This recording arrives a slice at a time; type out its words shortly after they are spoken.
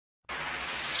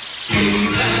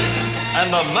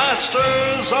and the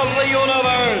masters of the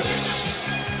universe.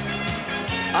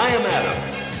 I am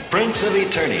Adam, Prince of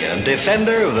Eternia and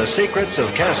defender of the secrets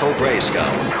of Castle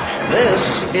Grayskull.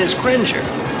 This is Cringer,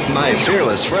 my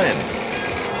fearless friend.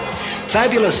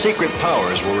 Fabulous secret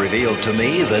powers were revealed to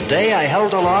me the day I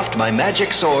held aloft my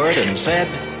magic sword and said,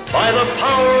 "By the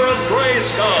power of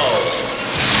Grayskull!"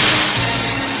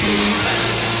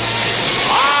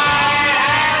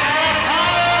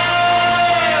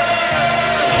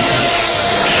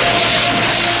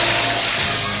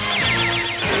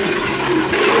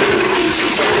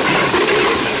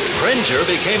 Cringer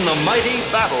became the mighty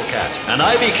Battle Cat, and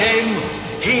I became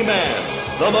He-Man,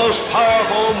 the most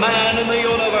powerful man in the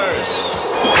universe.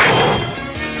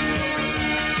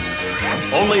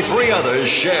 Only 3 others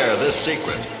share this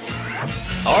secret.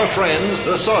 Our friends,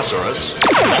 the Sorceress,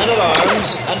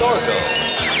 Man-at-Arms, and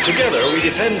Orko. Together we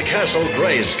defend Castle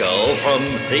Grayskull from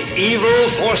the evil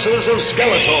forces of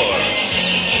Skeletor.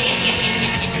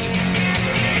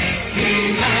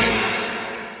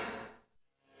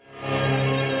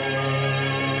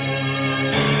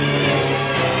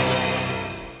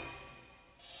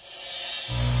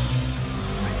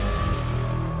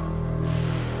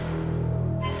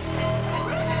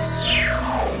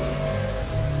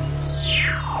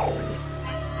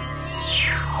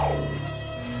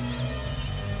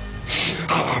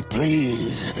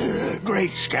 Please,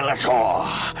 great Skeletor,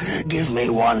 give me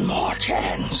one more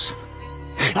chance.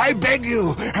 I beg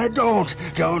you,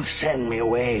 don't send me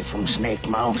away from Snake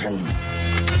Mountain.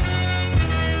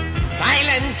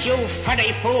 Silence, you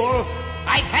furry fool!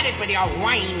 I've had it with your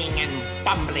whining and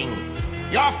bumbling.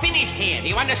 You're finished here, do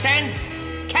you understand?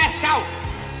 Cast out!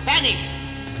 Banished!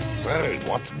 Say,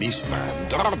 what's Beastman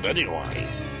done anyway?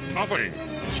 Nothing.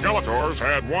 Skeletor's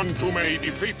had one too many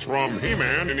defeats from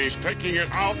He-Man, and he's taking it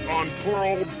out on poor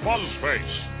old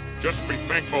Fuzzface. Just be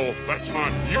thankful that's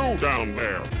not you down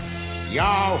there.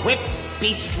 Your whip,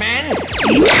 Beastman!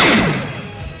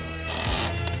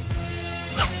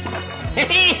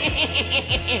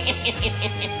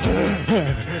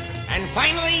 And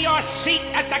finally, your seat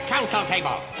at the council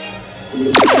table.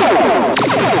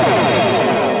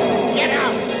 Get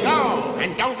out, go,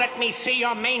 and don't let me see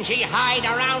your mangy hide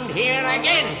around here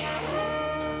again.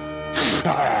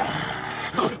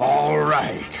 All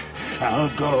right, I'll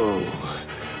go,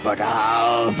 but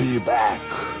I'll be back.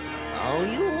 Oh,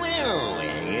 you will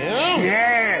you?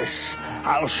 Yes,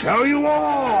 I'll show you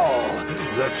all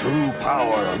the true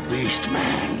power of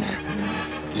Beastman.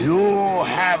 You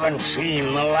haven't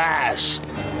seen the last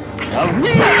of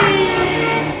me!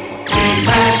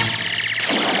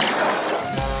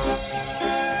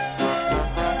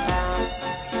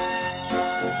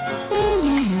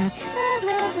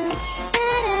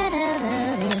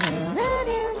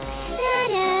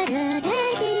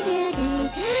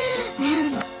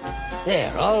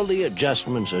 There, all the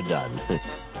adjustments are done.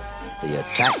 The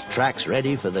attack track's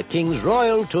ready for the King's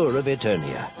Royal Tour of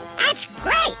Eternia. That's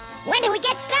great! When do we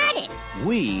get started?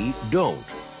 We don't.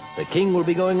 The King will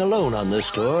be going alone on this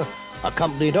tour,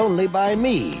 accompanied only by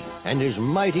me and his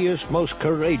mightiest, most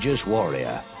courageous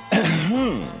warrior.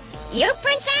 You,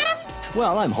 Prince Adam?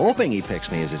 Well, I'm hoping he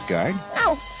picks me as his guard.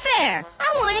 Oh, fair.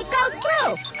 I want to go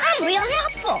too. I'm real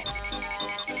helpful.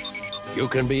 You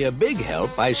can be a big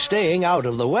help by staying out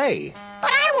of the way.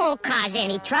 But I won't cause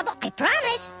any trouble, I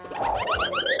promise.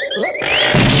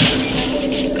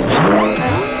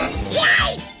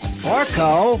 Yikes!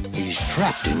 Orko! He's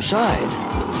trapped inside.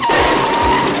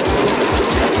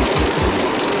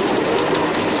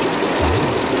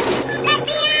 Let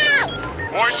me out!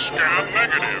 Voice scan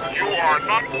negative. You are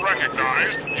not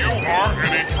recognized. You are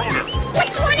an intruder.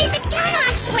 Which one is the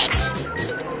turn-off switch?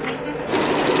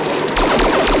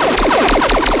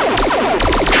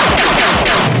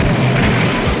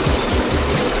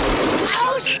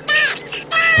 Oh, stop!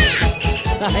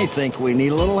 I think we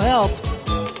need a little help.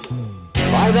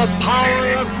 By the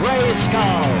power of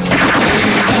Grayskull!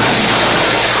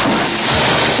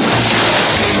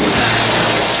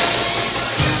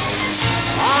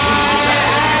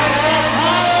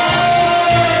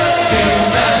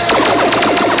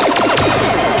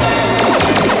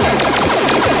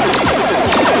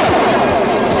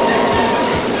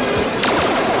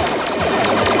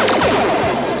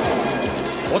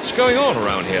 What's going on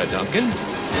around here, Duncan?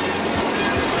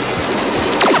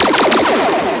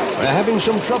 We're having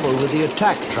some trouble with the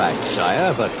attack track,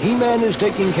 sire, but He-Man is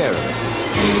taking care of it.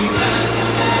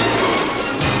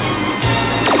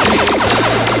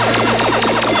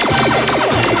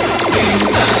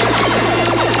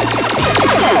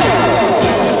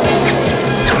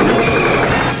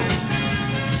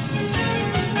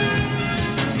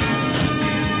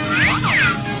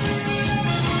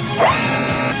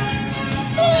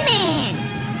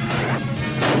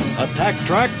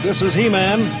 track, this is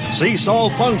He-Man. Cease all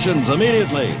functions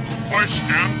immediately. Voice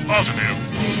and positive.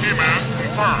 He-Man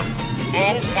confirmed.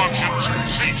 All functions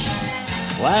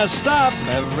cease. Last stop,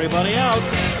 everybody out.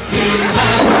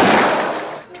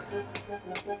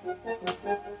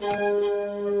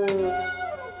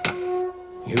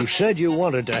 You said you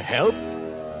wanted to help?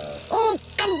 Oh,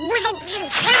 the whistle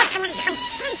can't.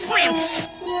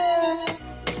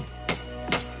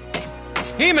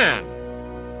 He-Man!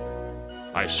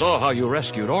 I saw how you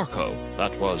rescued Orko.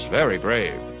 That was very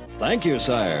brave. Thank you,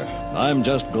 sire. I'm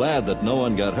just glad that no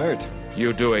one got hurt.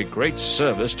 You do a great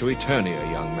service to Eternia,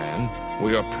 young man.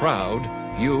 We are proud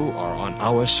you are on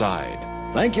our side.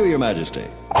 Thank you, Your Majesty.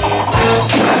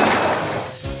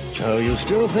 So you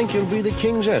still think you'll be the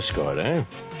king's escort, eh?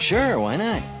 Sure, why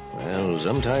not? Well,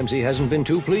 sometimes he hasn't been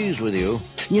too pleased with you.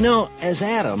 You know, as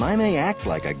Adam, I may act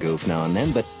like a goof now and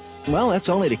then, but, well, that's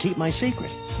only to keep my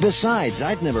secret. Besides,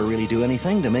 I'd never really do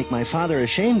anything to make my father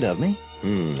ashamed of me.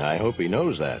 I hope he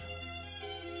knows that.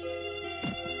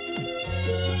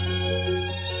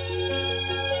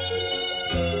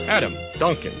 Adam,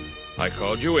 Duncan, I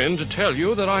called you in to tell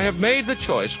you that I have made the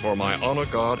choice for my honor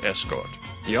guard escort.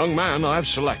 The young man I've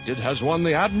selected has won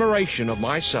the admiration of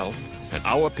myself and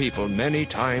our people many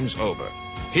times over.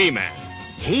 He-Man.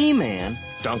 He-Man?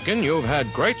 Duncan, you've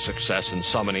had great success in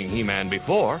summoning He-Man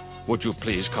before. Would you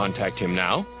please contact him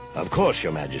now? Of course,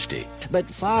 Your Majesty. But,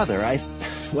 Father, I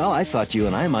thought you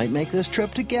and I might make this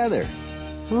trip together.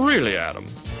 Really, Adam?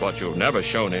 But you've never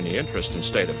shown any interest in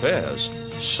state affairs.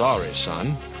 Sorry,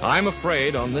 son. I'm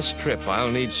afraid on this trip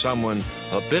I'll need someone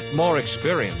a bit more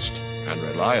experienced and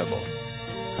reliable.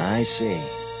 I see.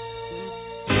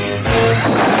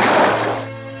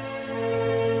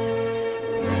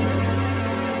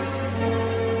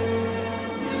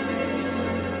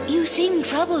 You seem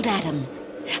troubled, Adam.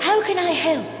 How can I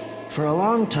help? For a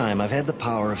long time, I've had the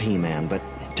power of He-Man, but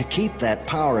to keep that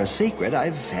power a secret,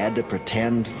 I've had to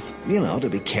pretend, to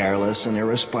be careless and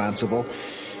irresponsible.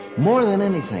 More than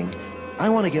anything, I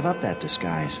want to give up that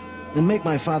disguise and make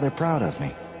my father proud of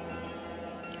me.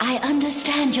 I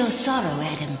understand your sorrow,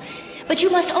 Adam, but you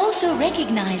must also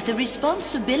recognize the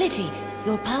responsibility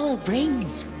your power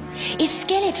brings. If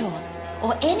Skeletor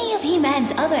or any of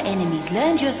He-Man's other enemies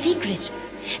learned your secret,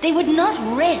 they would not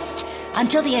rest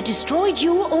until they had destroyed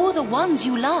you or the ones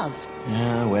you love.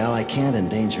 Yeah, well, I can't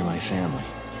endanger my family.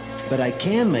 But I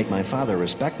can make my father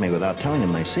respect me without telling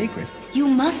him my secret. You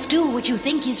must do what you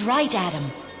think is right,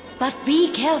 Adam. But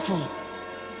be careful.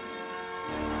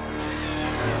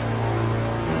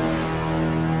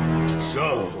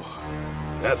 So,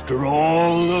 after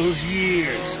all those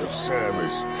years of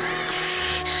service,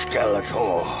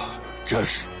 Skeletor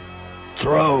just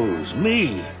throws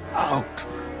me out.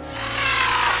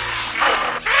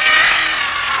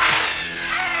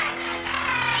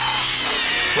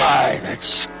 Why, that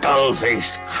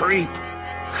skull-faced creep.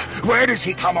 Where does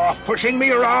he come off pushing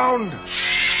me around?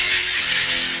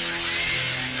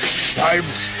 I'm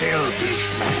still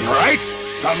Beastman, right?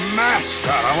 The master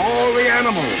of all the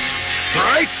animals,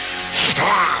 right?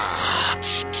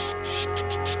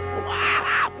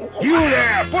 You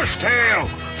there, Bushtail!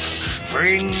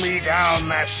 Bring me down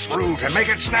that fruit and make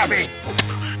it snappy.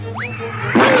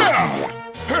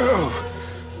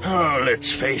 Oh, let's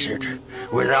face it.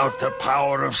 Without the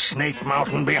power of Snake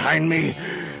Mountain behind me,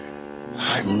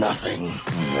 I'm nothing.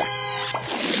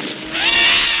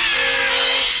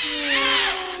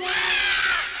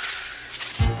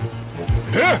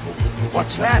 Huh?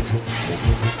 What's that?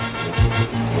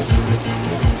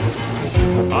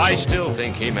 I still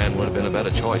think He-Man would have been a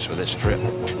better choice for this trip.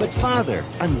 But, Father,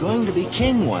 I'm going to be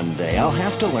king one day. I'll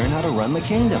have to learn how to run the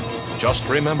kingdom. Just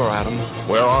remember, Adam,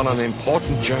 we're on an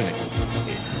important journey.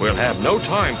 We'll have no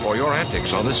time for your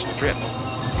antics on this trip.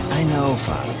 I know,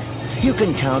 Father. You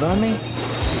can count on me.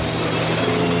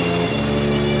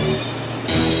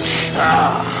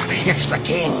 Ah, it's the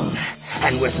king.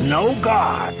 And with no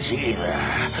guards either.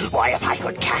 Why, if I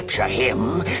could capture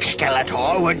him,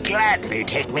 Skeletor would gladly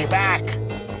take me back.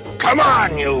 Come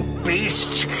on, you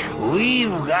beasts. We've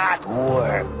got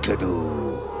work to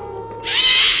do.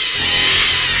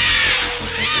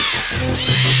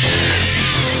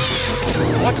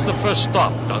 What's the first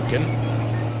stop, Duncan?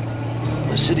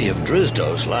 The city of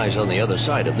Drisdos lies on the other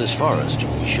side of this forest.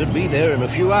 We should be there in a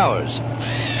few hours.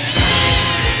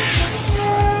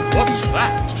 What's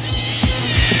that?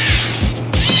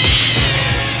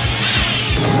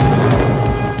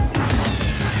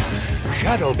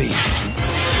 Shadow beasts.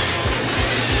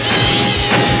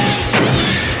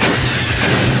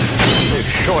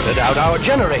 They've shorted out our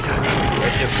generator.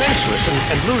 We're defenseless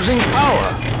and losing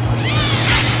power.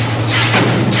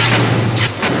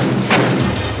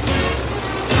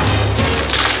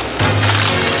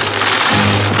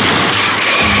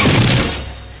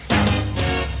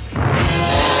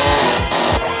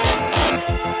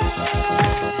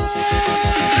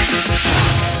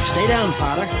 down,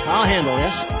 Father. I'll handle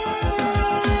this.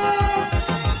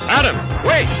 Adam,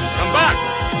 wait! Come back!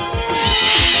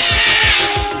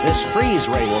 This freeze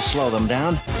ray will slow them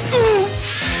down.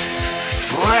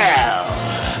 Well,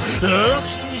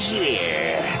 looky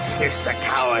here. It's the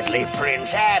cowardly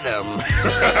Prince Adam.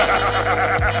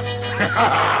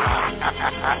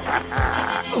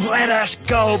 Let us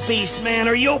go, Beastman,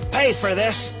 or you'll pay for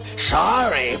this.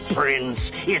 Sorry,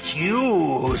 Prince. It's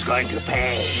you who's going to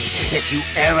pay if you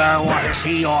ever want to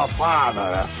see your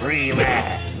father a free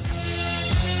man.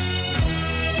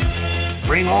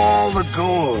 Bring all the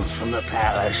gold from the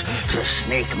palace to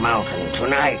Snake Mountain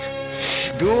tonight.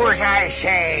 Do as I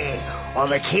say, or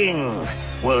the king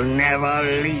will never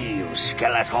leave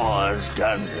Skeletor's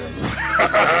dungeon.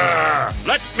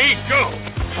 Let me go!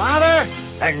 Father,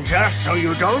 and just so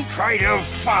you don't try to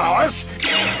follow us,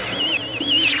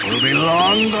 we'll be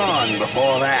long gone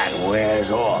before that wears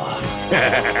off.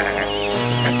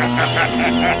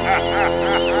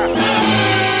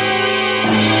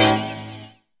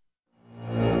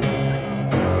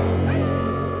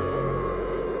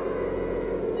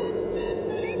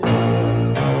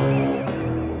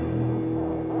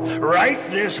 Right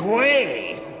this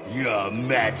way, Your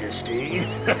Majesty.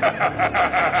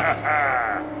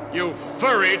 You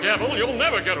furry devil, you'll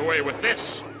never get away with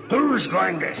this. Who's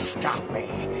going to stop me?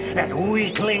 That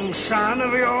weakling son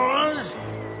of yours?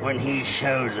 When he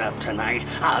shows up tonight,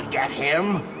 I'll get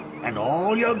him and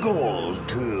all your gold,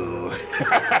 too.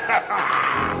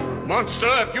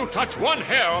 Monster, if you touch one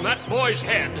hair on that boy's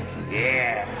head.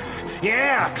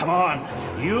 Yeah, come on.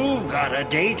 You've got a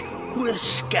date with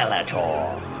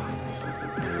Skeletor.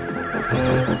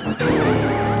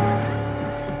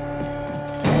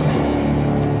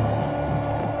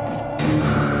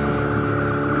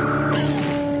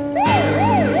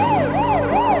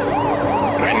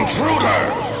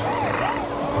 Intruders!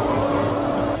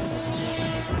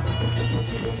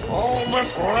 Hold it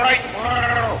right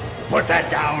now! Put that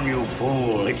down, you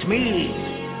fool. It's me.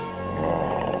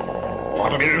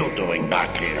 What are you doing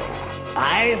back here?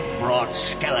 I've brought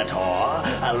Skeletor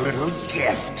a little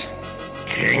gift.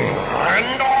 King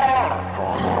Randor!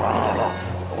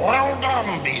 Well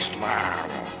done, Beastman.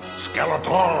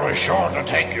 Skeletor is sure to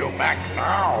take you back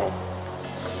now.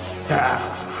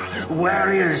 Where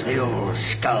is the old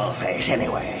skullface,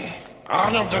 anyway?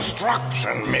 On a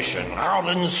destruction mission out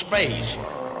in space.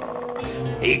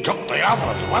 He took the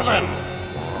others with him.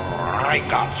 I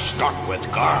got stuck with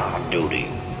guard duty.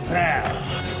 Well,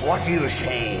 what do you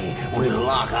say we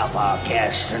lock up our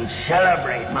guests and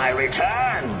celebrate my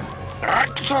return?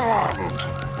 Excellent!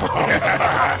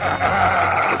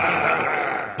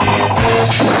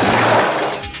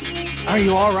 Are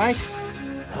you all right?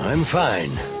 I'm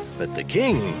fine. But the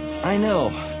king... I know.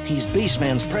 He's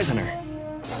Beastman's prisoner.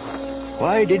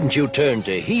 Why didn't you turn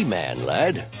to He-Man,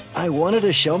 lad? I wanted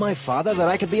to show my father that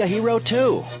I could be a hero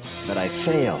too, but I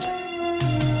failed.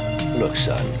 Look,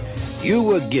 son, you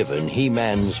were given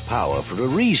He-Man's power for a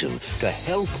reason, to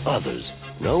help others.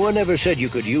 No one ever said you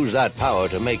could use that power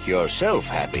to make yourself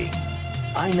happy.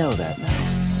 I know that now.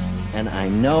 And I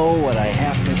know what I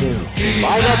have to do.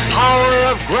 By the power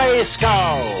of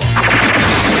Grayskull!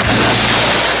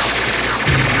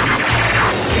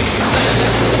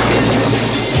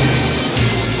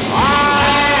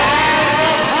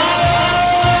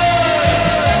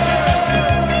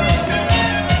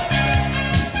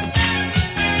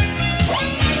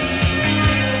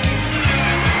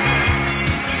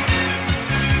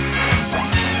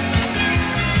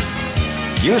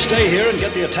 You stay here and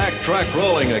get the attack track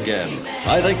rolling again.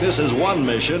 I think this is one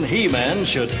mission He-Man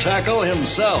should tackle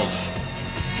himself.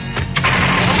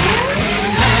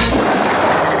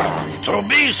 To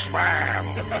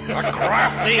Beastman, the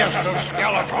craftiest of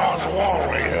Skeletor's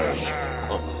warriors.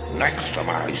 Next to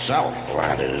myself,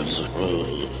 that is.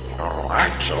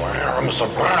 Actually, I'm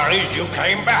surprised you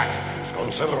came back,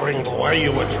 considering the way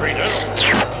you were treated.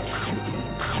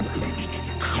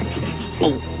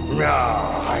 No,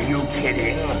 are you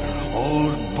kidding?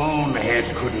 Old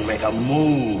Bonehead couldn't make a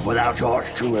move without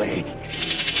yours truly.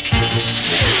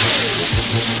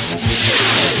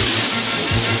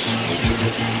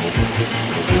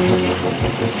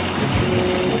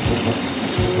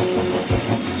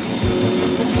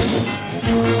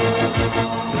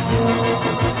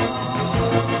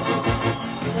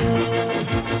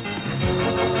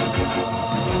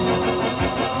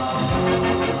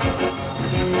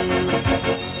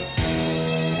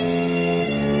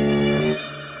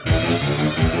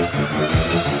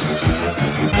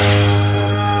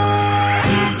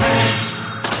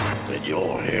 Did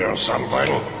you hear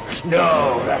something?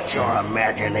 No, that's your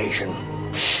imagination.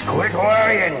 Quit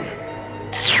worrying.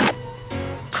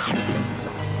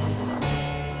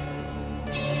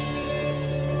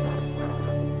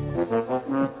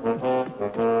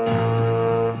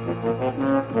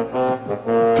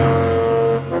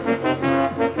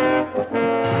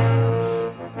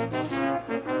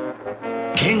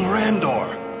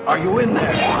 Are you in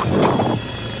there?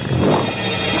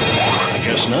 I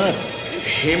guess not.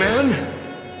 He-Man?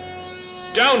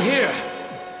 Down here!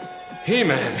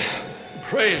 He-Man,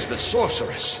 praise the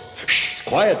sorceress.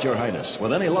 Quiet, Your Highness.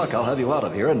 With any luck, I'll have you out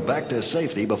of here and back to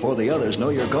safety before the others know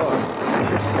you're gone.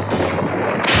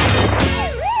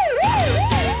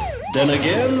 Then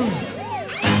again...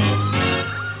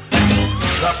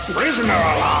 The prisoner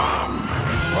alarm!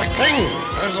 The king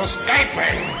is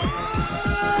escaping!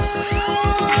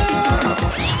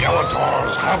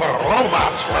 Skeletor's hover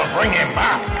robots will bring him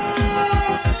back!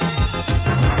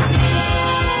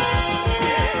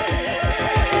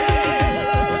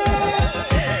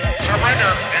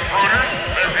 Surrender, intruder!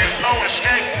 There is no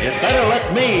escape! You'd better let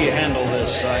me handle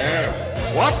this, sire.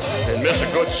 What? And miss a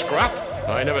good scrap?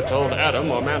 I never told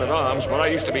Adam or Man-at-Arms, but I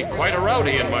used to be quite a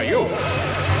rowdy in my youth.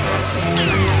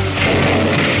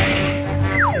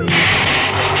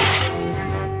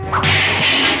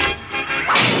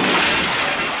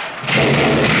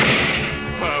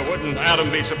 Wouldn't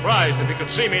Adam be surprised if he could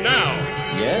see me now?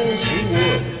 Yes, he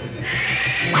would.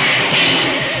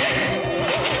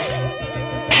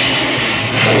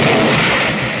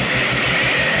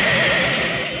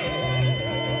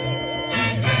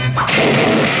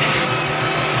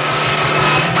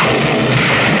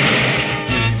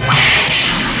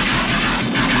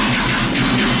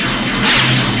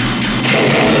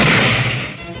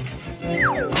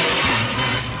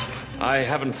 I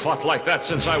haven't fought like that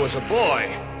since I was a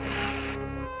boy.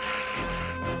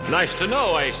 Nice to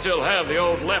know I still have the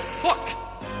old left hook.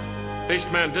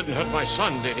 Beastman didn't hurt my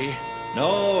son, did he?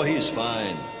 No, he's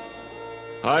fine.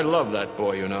 I love that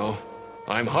boy, you know.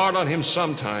 I'm hard on him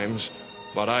sometimes,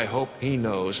 but I hope he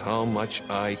knows how much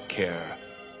I care.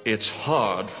 It's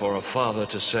hard for a father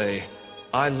to say,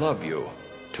 I love you,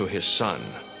 to his son.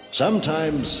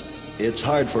 Sometimes it's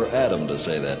hard for Adam to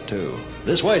say that, too.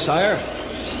 This way, sire.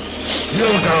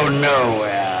 You'll go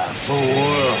nowhere,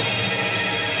 fool.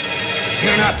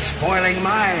 You're not spoiling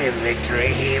my victory,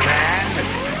 He-Man.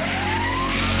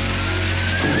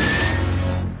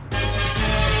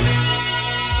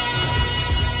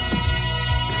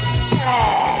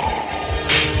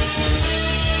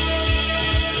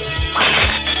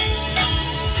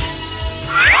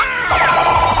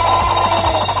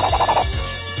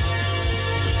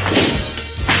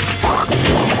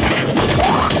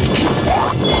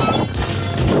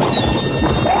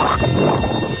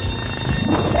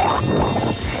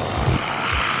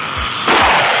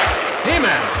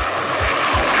 He-Man!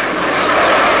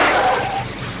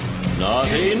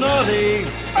 Naughty, naughty.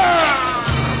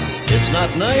 It's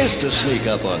not nice to sneak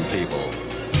up on people.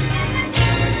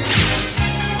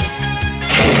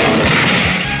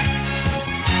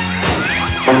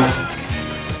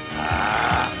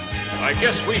 I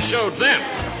guess we showed them.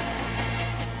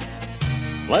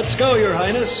 Let's go, Your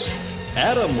Highness.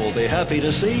 Adam will be happy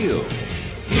to see you.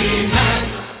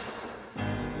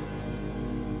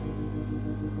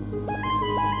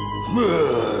 Well,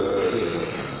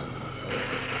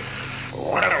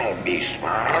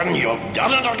 Beastman, you've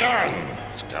done it again.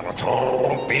 Skeletor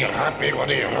won't be happy when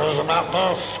he hears about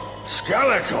this.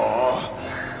 Skeletor?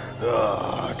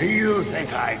 Do you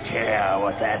think I care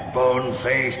what that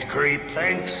bone-faced creep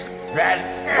thinks? That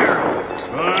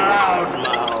arrogant,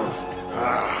 loud-mouthed...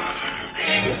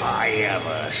 If I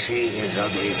ever see his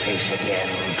ugly face again,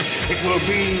 it will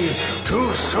be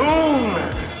too soon.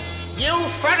 You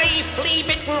furry,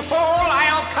 flea-bitten fool!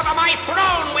 I'll cover my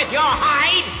throne with your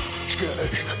hide!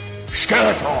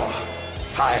 Skeletor!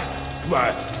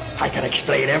 I can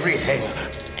explain everything.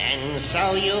 And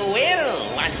so you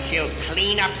will, once you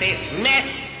clean up this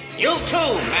mess. You too,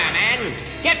 Merman.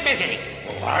 Get busy.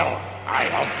 Well, I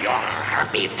hope you're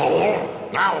happy, fool.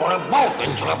 Now we're both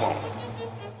in trouble.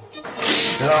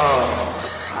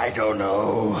 Oh, I don't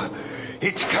know.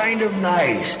 It's kind of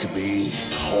nice to be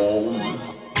home.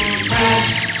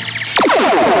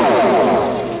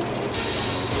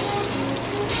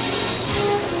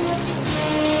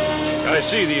 I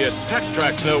see the attack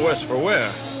track's no worse for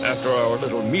wear after our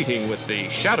little meeting with the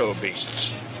Shadow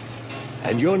Beasts.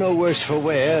 And you're no worse for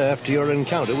wear after your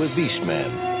encounter with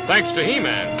Beastman. Thanks to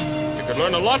He-Man. You could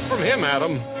learn a lot from him,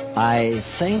 Adam. I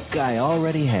think I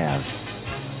already have.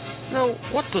 Now,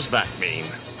 what does that mean?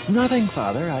 Nothing,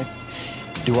 Father.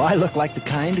 Do I look like the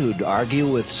kind who'd argue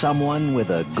with someone with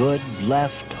a good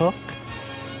left hook?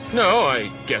 No, I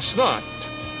guess not.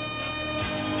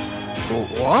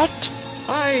 What?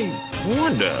 I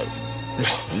wonder.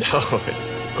 No, it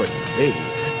couldn't be.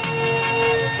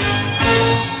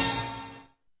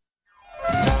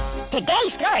 Today's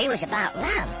story was about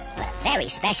love, but a very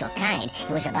special kind. It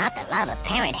was about the love a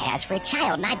parent has for a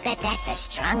child, and I bet that's the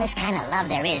strongest kind of love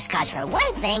there is, because for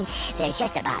one thing, there's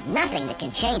just about nothing that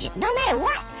can change it, no matter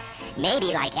what. Maybe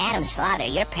like Adam's father,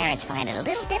 your parents find it a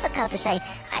little difficult to say,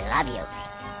 I love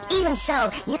you. Even so,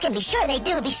 you can be sure they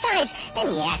do. Besides, let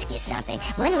me ask you something.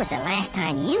 When was the last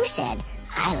time you said,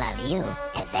 I love you,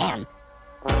 to them?